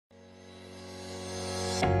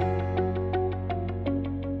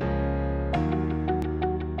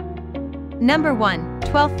Number 1.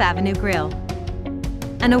 12th Avenue Grill.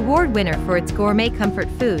 An award winner for its gourmet comfort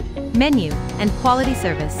food, menu, and quality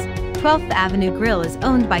service, 12th Avenue Grill is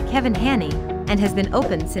owned by Kevin Haney and has been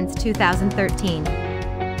open since 2013.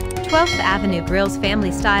 12th Avenue Grill's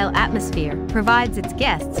family-style atmosphere provides its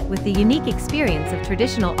guests with the unique experience of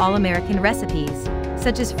traditional all-American recipes,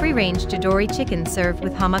 such as free-range Jadori chicken served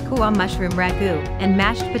with hamakua mushroom ragu and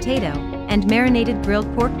mashed potato, and marinated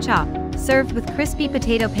grilled pork chop, served with crispy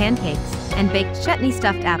potato pancakes and baked chutney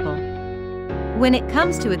stuffed apple. When it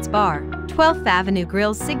comes to its bar, 12th Avenue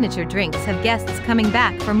Grill's signature drinks have guests coming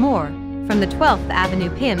back for more, from the 12th Avenue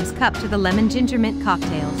Pim's Cup to the lemon ginger mint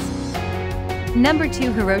cocktails. Number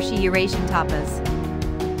 2. Hiroshi Eurasian Tapas.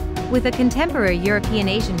 With a contemporary European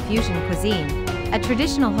Asian fusion cuisine, a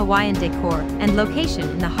traditional Hawaiian decor, and location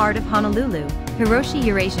in the heart of Honolulu, Hiroshi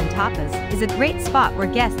Eurasian Tapas is a great spot where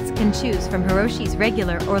guests can choose from Hiroshi's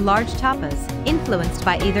regular or large tapas, influenced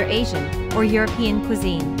by either Asian or European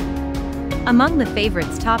cuisine. Among the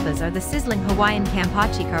favorites tapas are the sizzling Hawaiian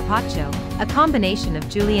Kampachi Carpaccio, a combination of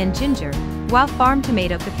julienne ginger, wild farm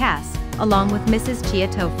tomato cacasse, along with Mrs. Chia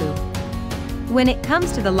tofu. When it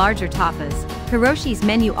comes to the larger tapas, Hiroshi's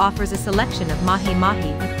menu offers a selection of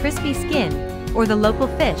mahi-mahi with crispy skin, or the local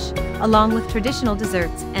fish, along with traditional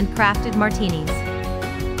desserts and crafted martinis.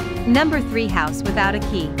 Number 3. House Without a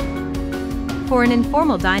Key. For an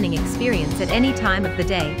informal dining experience at any time of the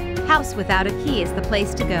day, House Without a Key is the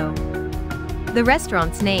place to go. The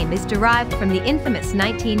restaurant's name is derived from the infamous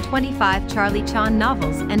 1925 Charlie Chan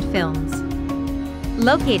novels and films.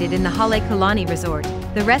 Located in the Halekulani Resort,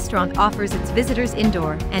 the restaurant offers its visitors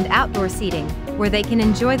indoor and outdoor seating, where they can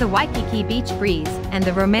enjoy the Waikiki beach breeze and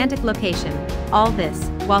the romantic location, all this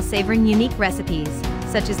while savoring unique recipes,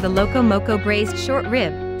 such as the Loco Moco braised short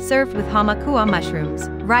rib, served with hamakua mushrooms,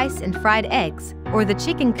 rice and fried eggs, or the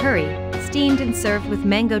chicken curry, steamed and served with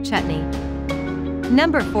mango chutney.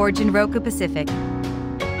 Number 4. Jinroku Pacific.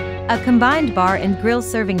 A combined bar and grill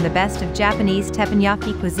serving the best of Japanese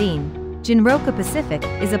teppanyaki cuisine, Jinroku Pacific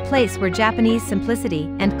is a place where Japanese simplicity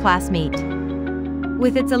and class meet.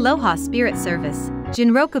 With its Aloha Spirit service,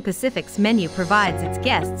 Jinroku Pacific's menu provides its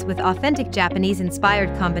guests with authentic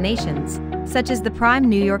Japanese-inspired combinations, such as the prime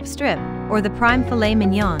New York strip or the prime filet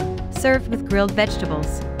mignon, served with grilled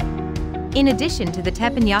vegetables. In addition to the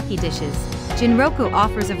teppanyaki dishes, Jinroku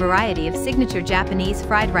offers a variety of signature Japanese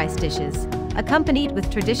fried rice dishes, accompanied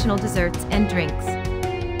with traditional desserts and drinks.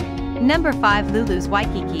 Number 5. Lulu's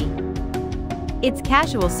Waikiki. Its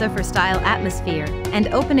casual surfer-style atmosphere and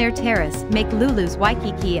open-air terrace make Lulu's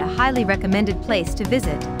Waikiki a highly recommended place to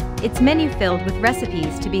visit, its menu filled with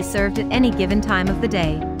recipes to be served at any given time of the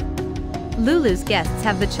day. Lulu's guests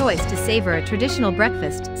have the choice to savor a traditional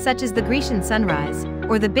breakfast such as the Grecian sunrise,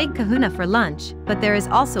 or the Big Kahuna for lunch, but there is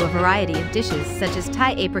also a variety of dishes such as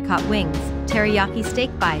Thai apricot wings, teriyaki steak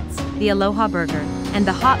bites, the Aloha burger, and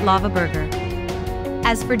the hot lava burger.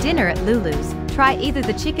 As for dinner at Lulu's, try either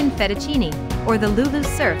the chicken fettuccine or the Lulu's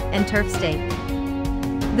surf and turf steak.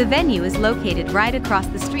 The venue is located right across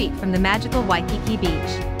the street from the magical Waikiki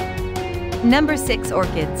Beach. Number 6.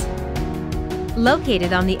 Orchids.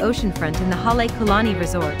 Located on the oceanfront in the Halekulani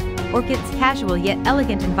Resort, Orchid's casual yet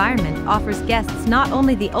elegant environment offers guests not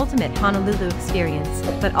only the ultimate Honolulu experience,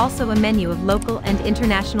 but also a menu of local and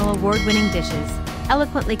international award-winning dishes,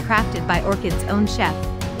 eloquently crafted by Orchid's own chef.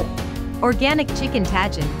 Organic chicken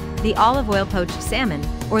tajin, the olive oil poached salmon,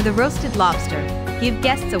 or the roasted lobster, give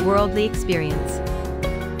guests a worldly experience.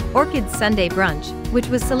 Orchid's Sunday Brunch, which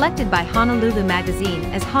was selected by Honolulu Magazine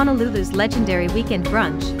as Honolulu's legendary weekend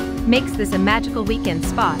brunch, makes this a magical weekend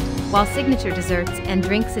spot, while signature desserts and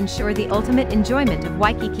drinks ensure the ultimate enjoyment of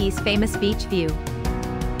Waikiki's famous beach view.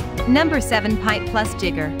 Number 7. Pint Plus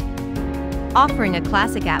Jigger. Offering a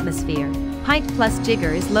classic atmosphere, Pint Plus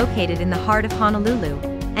Jigger is located in the heart of Honolulu,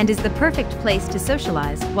 and is the perfect place to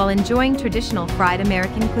socialize while enjoying traditional fried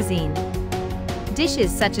American cuisine.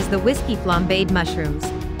 Dishes such as the whiskey flambéed mushrooms,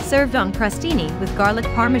 served on crostini with garlic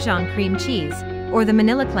parmesan cream cheese, or the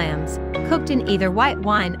Manila clams, cooked in either white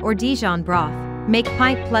wine or Dijon broth, make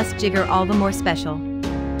Pint Plus Jigger all the more special.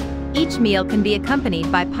 Each meal can be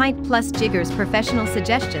accompanied by Pint Plus Jigger's professional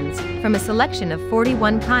suggestions from a selection of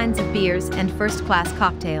 41 kinds of beers and first-class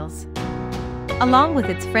cocktails. Along with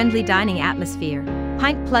its friendly dining atmosphere,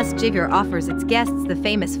 Pint Plus Jigger offers its guests the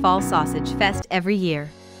famous Fall Sausage Fest every year.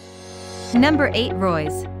 Number 8.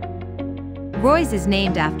 Roy's. Roy's is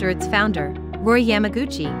named after its founder, Roy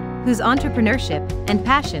Yamaguchi, whose entrepreneurship and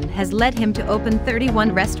passion has led him to open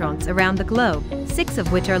 31 restaurants around the globe, 6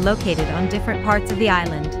 of which are located on different parts of the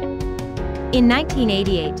island. In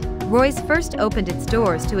 1988, Roy's first opened its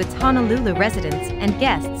doors to its Honolulu residents and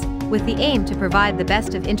guests with the aim to provide the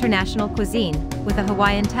best of international cuisine with a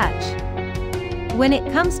Hawaiian touch. When it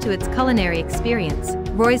comes to its culinary experience,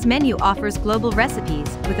 Roy's menu offers global recipes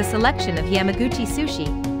with a selection of Yamaguchi sushi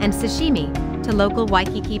and sashimi to local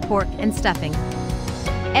Waikiki pork and stuffing.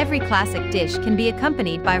 Every classic dish can be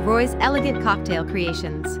accompanied by Roy's elegant cocktail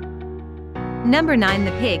creations. Number 9.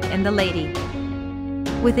 The Pig and the Lady.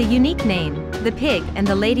 With a unique name, The Pig and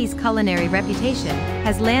the Lady's culinary reputation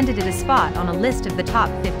has landed it a spot on a list of the top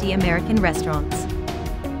 50 American restaurants.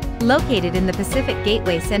 Located in the Pacific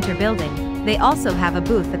Gateway Center building, they also have a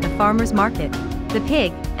booth at the Farmers Market. The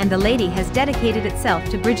Pig and the Lady has dedicated itself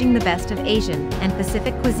to bridging the best of Asian and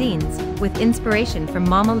Pacific cuisines with inspiration from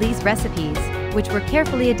Mama Lee's recipes, which were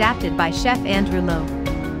carefully adapted by Chef Andrew Lowe.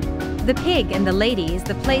 The Pig and the Lady is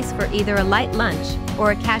the place for either a light lunch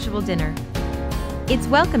or a casual dinner. Its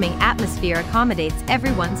welcoming atmosphere accommodates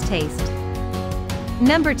everyone's taste.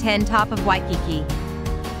 Number 10. Top of Waikiki.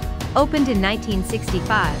 Opened in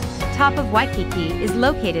 1965, Top of Waikiki is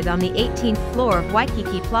located on the 18th floor of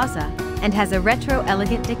Waikiki Plaza and has a retro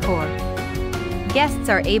elegant decor. Guests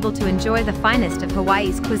are able to enjoy the finest of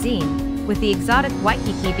Hawaii's cuisine with the exotic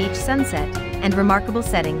Waikiki beach sunset and remarkable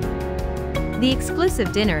setting. The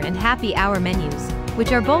exclusive dinner and happy hour menus,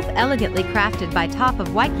 which are both elegantly crafted by Top of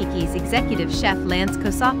Waikiki's executive chef Lance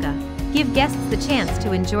Kosaka, give guests the chance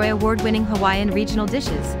to enjoy award-winning Hawaiian regional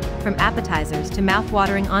dishes, from appetizers to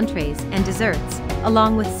mouth-watering entrees and desserts,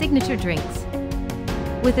 along with signature drinks.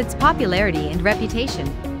 With its popularity and reputation,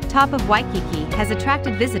 Top of Waikiki has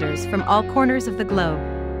attracted visitors from all corners of the globe.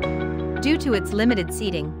 Due to its limited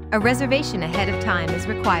seating, a reservation ahead of time is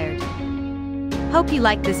required. Hope you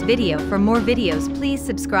liked this video. For more videos, please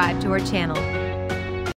subscribe to our channel.